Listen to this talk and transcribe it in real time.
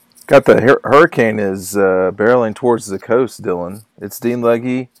Got the hurricane is barreling towards the coast, Dylan. It's Dean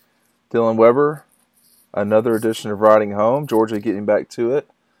Legge, Dylan Weber, another edition of Riding Home. Georgia getting back to it.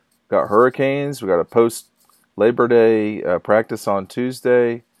 Got hurricanes. We got a post Labor Day practice on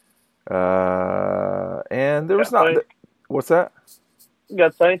Tuesday, and there was not. What's that? You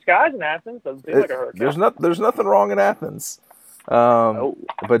got sunny skies in Athens. Doesn't seem like a hurricane. There's nothing wrong in Athens,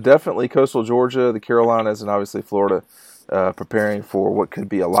 but definitely coastal Georgia, the Carolinas, and obviously Florida. Preparing for what could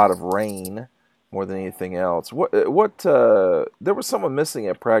be a lot of rain more than anything else. There was someone missing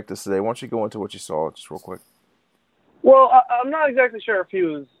at practice today. Why don't you go into what you saw just real quick? Well, I'm not exactly sure if he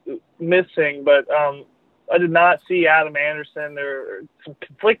was missing, but I did not see Adam Anderson. There are some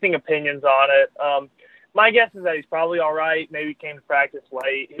conflicting opinions on it. My guess is that he's probably all right. Maybe he came to practice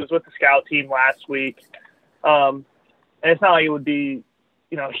late. He was with the scout team last week. And it's not like it would be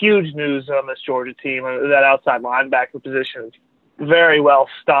huge news on this Georgia team. That outside linebacker position is very well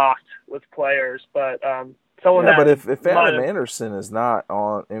stocked with players, but But if Adam Anderson is not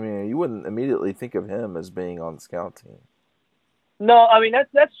on, I mean, you wouldn't immediately think of him as being on the scout team. No, I mean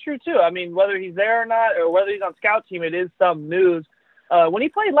that's true too. I mean, whether he's there or not, or whether he's on scout team, it is some news. When he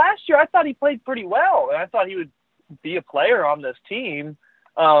played last year, I thought he played pretty well, and I thought he would be a player on this team.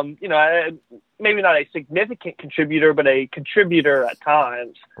 Maybe not a significant contributor, but a contributor at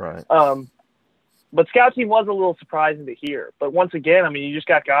times. Right. But scout team was a little surprising to hear. But once again, I mean, you just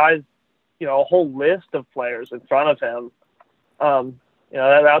got guys, a whole list of players in front of him.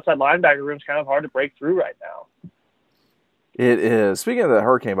 That outside linebacker room is kind of hard to break through right now. It is. Speaking of the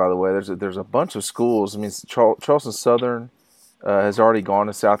hurricane, by the way, there's a bunch of schools. I mean, Charleston Southern has already gone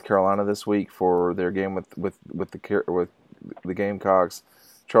to South Carolina this week for their game with the Gamecocks.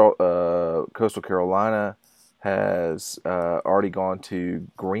 Coastal Carolina has already gone to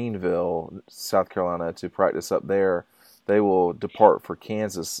Greenville, South Carolina, to practice up there. They will depart for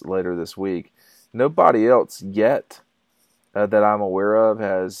Kansas later this week. Nobody else yet that I'm aware of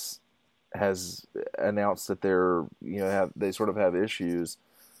has announced that they sort of have issues.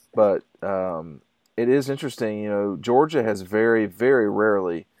 But it is interesting. Georgia has very, very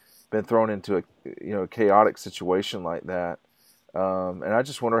rarely been thrown into a chaotic situation like that. And I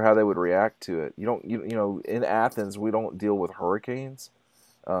just wonder how they would react to it. In Athens, we don't deal with hurricanes.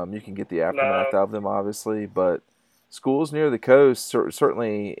 You can get the aftermath of them, obviously, but schools near the coast,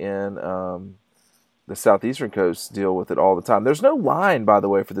 certainly in the southeastern coast, deal with it all the time. There's no line, by the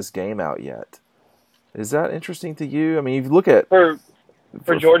way, for this game out yet. Is that interesting to you? I mean, if you look at for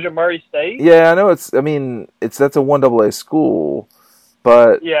Georgia Murray State. Yeah, I know that's a 1AA school,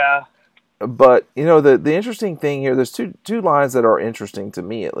 but yeah. But the interesting thing here, there's two lines that are interesting to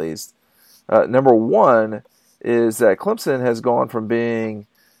me at least. Number one is that Clemson has gone from being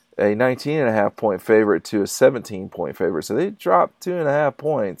a 19.5 point favorite to a 17-point favorite, so they dropped 2.5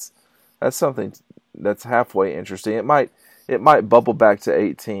 points. That's something that's halfway interesting. It might bubble back to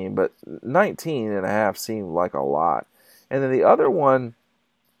 18, but 19.5 seemed like a lot. And then the other one,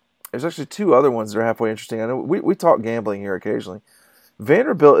 there's actually two other ones that are halfway interesting. I know we talk gambling here occasionally.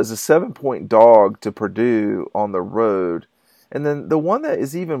 Vanderbilt is a 7-point dog to Purdue on the road. And then the one that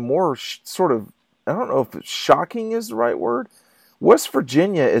is even more sort of, I don't know if shocking is the right word, West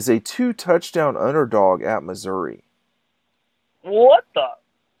Virginia is a 2-touchdown underdog at Missouri. What the?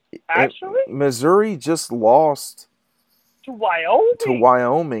 Actually? Missouri just lost to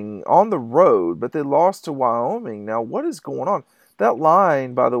Wyoming on the road, but they lost to Wyoming. Now, what is going on? That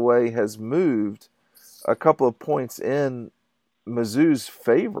line, by the way, has moved a couple of points in Mizzou's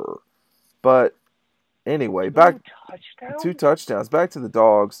favor, but anyway, two touchdowns. Back to the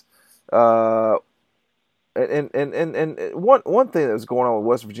dogs. And one thing that was going on with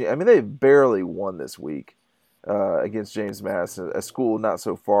West Virginia, I mean, they barely won this week against James Madison, a school not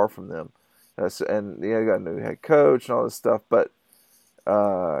so far from them, and they got a new head coach and all this stuff. But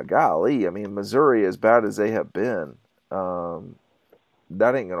golly, I mean, Missouri, as bad as they have been,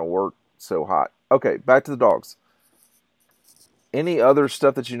 that ain't gonna work so hot. Okay, back to the dogs. Any other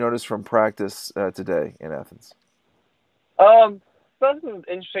stuff that you noticed from practice today in Athens? Something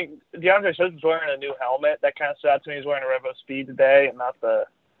interesting. DeAndre Swift was wearing a new helmet. That kind of stood out to me. He's wearing a Revo Speed today and not the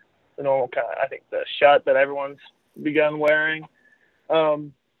normal kind of, I think, the shut that everyone's begun wearing.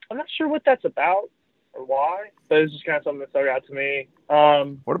 I'm not sure what that's about or why, but it's just kind of something that stuck out to me.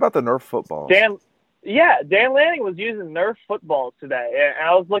 What about the Nerf footballs? Dan Lanning was using Nerf footballs today. And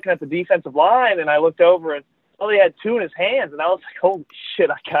I was looking at the defensive line, and I looked over and he had two in his hands, and I was like, holy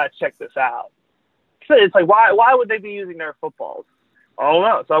shit, I gotta check this out. It's like, why would they be using Nerf footballs? I don't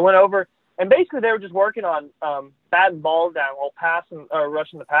know. So I went over, and basically they were just working on batting balls down while passing or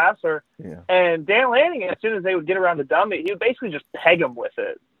rushing the passer. Yeah. And Dan Lanning, as soon as they would get around the dummy, he would basically just peg them with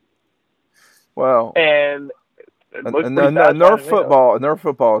it. Well, and it and, looked and, pretty and satisfying to me, though. Nerf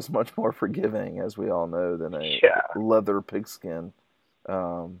football is much more forgiving, as we all know, than a Yeah. leather pigskin.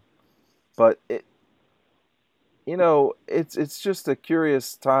 Um, but it's just a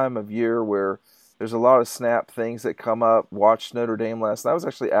curious time of year where there's a lot of snap things that come up. Watched Notre Dame last night. I was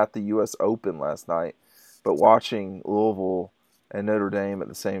actually at the U.S. Open last night, but watching Louisville and Notre Dame at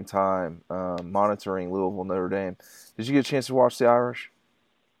the same time, monitoring Louisville Notre Dame. Did you get a chance to watch the Irish?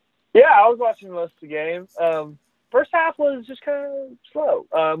 Yeah, I was watching most of the game. First half was just kind of slow.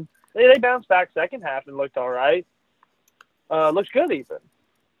 They bounced back second half and looked all right. Looked good even.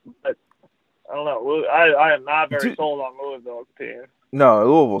 But I don't know. I am not very sold on Louisville team. No,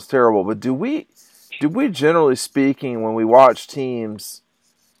 Louisville's terrible. But do we generally speaking, when we watch teams,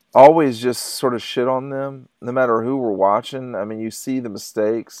 always just sort of shit on them, no matter who we're watching? I mean, you see the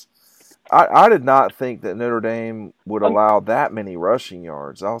mistakes. I did not think that Notre Dame would allow that many rushing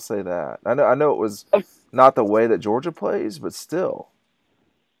yards. I'll say that. I know it was not the way that Georgia plays, but still.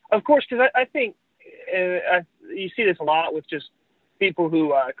 Of course, because I think you see this a lot with just people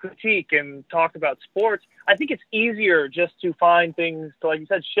who critique and talk about sports. I think it's easier just to find things to, like you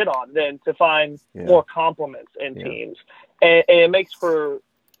said, shit on than to find more compliments in teams. And it makes for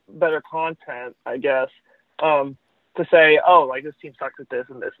better content, I guess, to say, oh, like this team sucks at this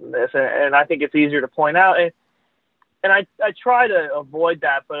and this and this. And I think it's easier to point out. And I try to avoid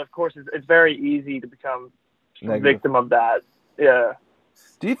that, but of course it's very easy to become a victim of that. Yeah.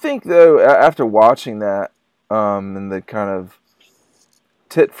 Do you think, though, after watching that and the kind of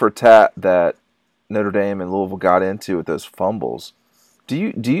tit for tat that Notre Dame and Louisville got into with those fumbles, do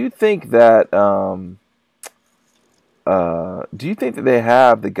you think that they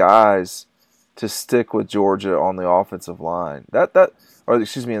have the guys to stick with Georgia on the offensive line? In the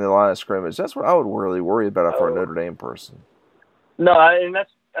line of scrimmage. That's what I would really worry about for a Notre Dame person. No, and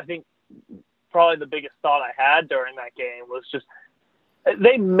that's, I think, probably the biggest thought I had during that game was just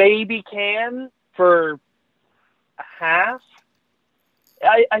they maybe can for a half.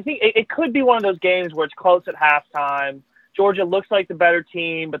 I think it could be one of those games where it's close at halftime. Georgia looks like the better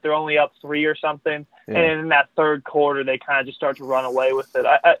team, but they're only up 3 or something. Yeah. And in that third quarter, they kind of just start to run away with it.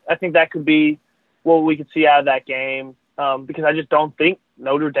 I think that could be what we could see out of that game because I just don't think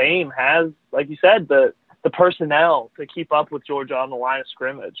Notre Dame has, like you said, the personnel to keep up with Georgia on the line of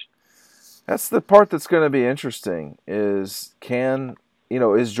scrimmage. That's the part that's going to be interesting is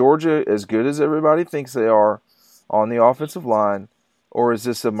is Georgia as good as everybody thinks they are on the offensive line, or is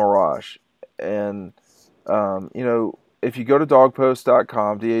this a mirage? And, if you go to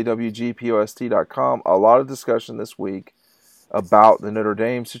dawgpost.com, DAWGPOST.com, a lot of discussion this week about the Notre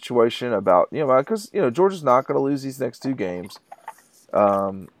Dame situation, about, because, Georgia's not going to lose these next 2 games.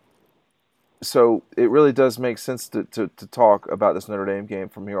 So it really does make sense to talk about this Notre Dame game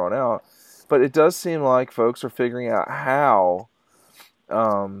from here on out. But it does seem like folks are figuring out how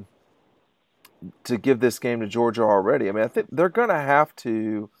to give this game to Georgia already. I mean, I think they're going to have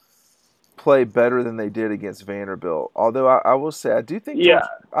to play better than they did against Vanderbilt. Although I will say, I do think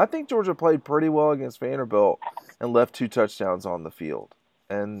I think Georgia played pretty well against Vanderbilt and left 2 touchdowns on the field.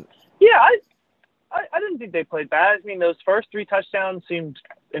 And I didn't think they played bad. I mean, those first 3 touchdowns seemed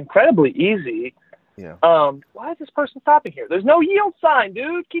incredibly easy. Yeah. Why is this person stopping here? There's no yield sign,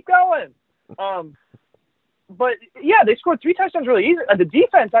 dude. Keep going. But yeah, they scored 3 touchdowns really easy. The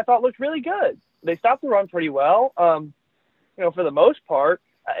defense I thought looked really good. They stopped the run pretty well. For the most part,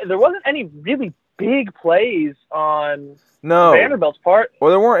 there wasn't any really big plays on Vanderbilt's part. Well,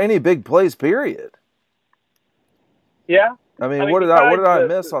 there weren't any big plays, period. Yeah. I mean what did I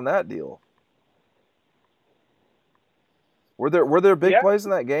miss on that deal? Were there big plays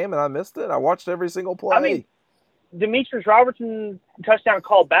in that game and I missed it? I watched every single play. I mean, Demetrius Robertson touchdown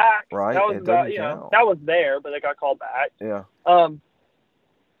called back. Right. That was that was there, but it got called back. Yeah.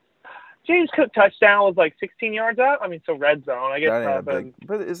 James Cook touchdown was like 16 yards out. I mean, so red zone. I guess.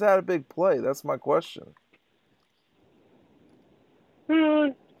 But is that a big play? That's my question.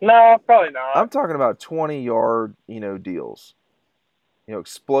 No, probably not. I'm talking about 20-yard, deals.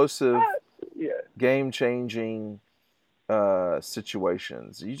 Explosive, game-changing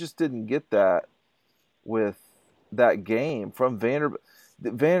situations. You just didn't get that with that game from Vanderbilt.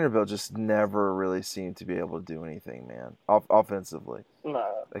 Vanderbilt just never really seemed to be able to do anything, man, offensively.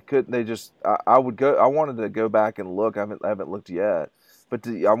 No. They couldn't. They just. I wanted to go back and look. I haven't looked yet, but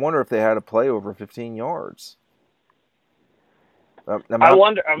I wonder if they had a play over 15 yards. I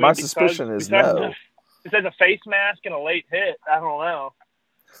wonder. I mean, my suspicion is no. Besides a face mask and a late hit, I don't know.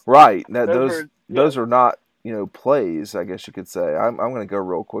 Right. Now, those are not plays. I guess you could say. I'm going to go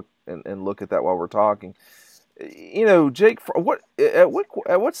real quick and look at that while we're talking. Jake, at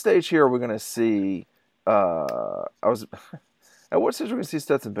what stage here are we going to see? At what stage are we going to see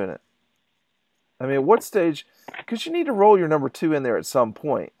Stetson Bennett? I mean, at what stage? Because you need to roll your number 2 in there at some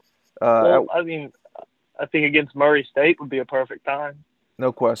point. I think against Murray State would be a perfect time.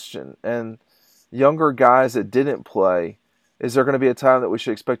 No question. And younger guys that didn't play, is there going to be a time that we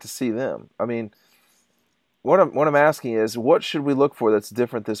should expect to see them? I mean, what I'm asking is, what should we look for that's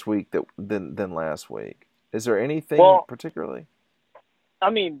different this week than last week? Is there anything particularly? I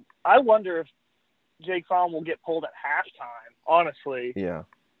mean, I wonder if Jake Fromm will get pulled at halftime, honestly. Yeah.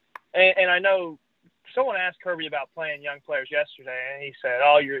 And I know someone asked Kirby about playing young players yesterday, and he said,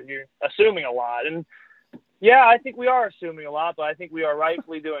 "Oh, you're assuming a lot." And yeah, I think we are assuming a lot, but I think we are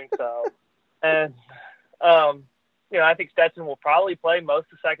rightfully doing so. And I think Stetson will probably play most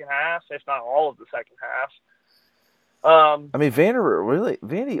of the second half, if not all of the second half. I mean,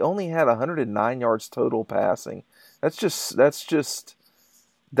 Vandy only had 109 yards total passing. That's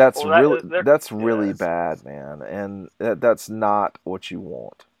really bad, man, and that's not what you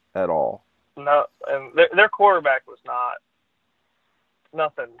want at all. No, and their quarterback was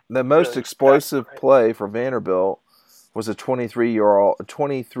nothing. The most explosive play for Vanderbilt was a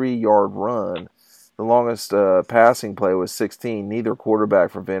 23-yard run. The longest passing play was 16. Neither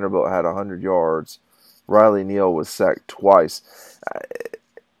quarterback for Vanderbilt had 100 yards. Riley Neal was sacked twice.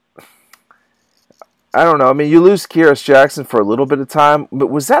 I don't know. I mean, you lose Kearis Jackson for a little bit of time, but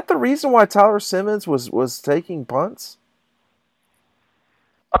was that the reason why Tyler Simmons was taking punts?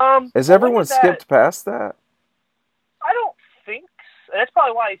 Has everyone skipped past that? I don't think so. That's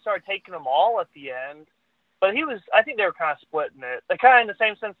probably why he started taking them all at the end. But I think they were kind of splitting it. They kind of in the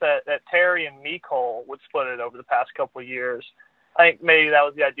same sense that Terry and Mecole would split it over the past couple of years. I think maybe that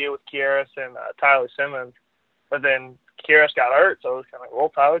was the idea with Kearis and Tyler Simmons. But then Kearis got hurt, so it was kind of like, well,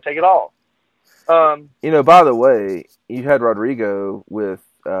 Tyler, take it all. By the way, you had Rodrigo with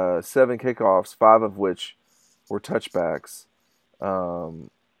 7 kickoffs, 5 of which were touchbacks.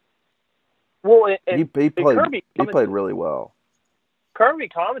 He played really well. Kirby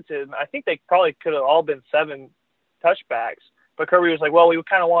commented, I think they probably could have all been 7 touchbacks, but Kirby was like, well, we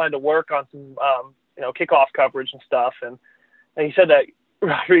kind of wanted to work on some, kickoff coverage and stuff, and he said that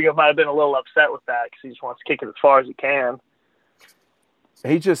Rodrigo might have been a little upset with that because he just wants to kick it as far as he can.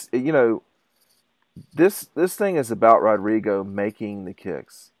 He just, this thing is about Rodrigo making the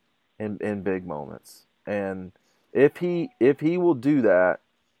kicks in big moments, and if he will do that,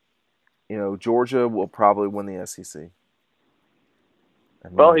 Georgia will probably win the SEC.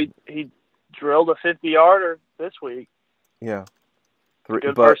 Well, he drilled a 50-yarder this week. Yeah.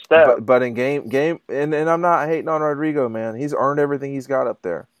 Good first step. But in game, and I'm not hating on Rodrigo, man. He's earned everything he's got up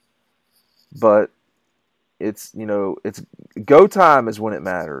there. But it's go time is when it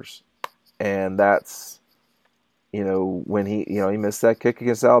matters, and that's when he missed that kick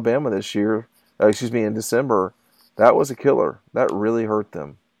against Alabama this year. In December. That was a killer. That really hurt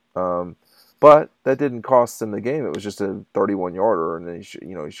them. But that didn't cost them the game. It was just a 31-yarder, and he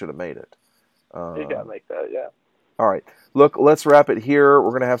should have made it. He got to make that, yeah. All right. Look, let's wrap it here.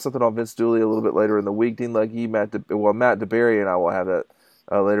 We're going to have something on Vince Dooley a little bit later in the week. Dean Legge, Matt DeBerry, and I will have that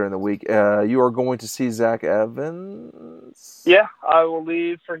later in the week. You are going to see Zach Evans? Yeah, I will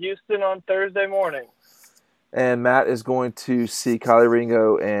leave for Houston on Thursday morning. And Matt is going to see Kylie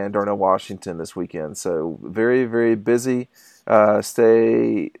Ringo and Darnell Washington this weekend. So very, very busy.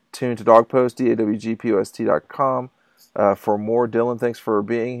 Stay tuned to DawgPost, DAWGPOST.com for more. Dylan, thanks for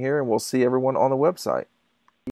being here, and we'll see everyone on the website.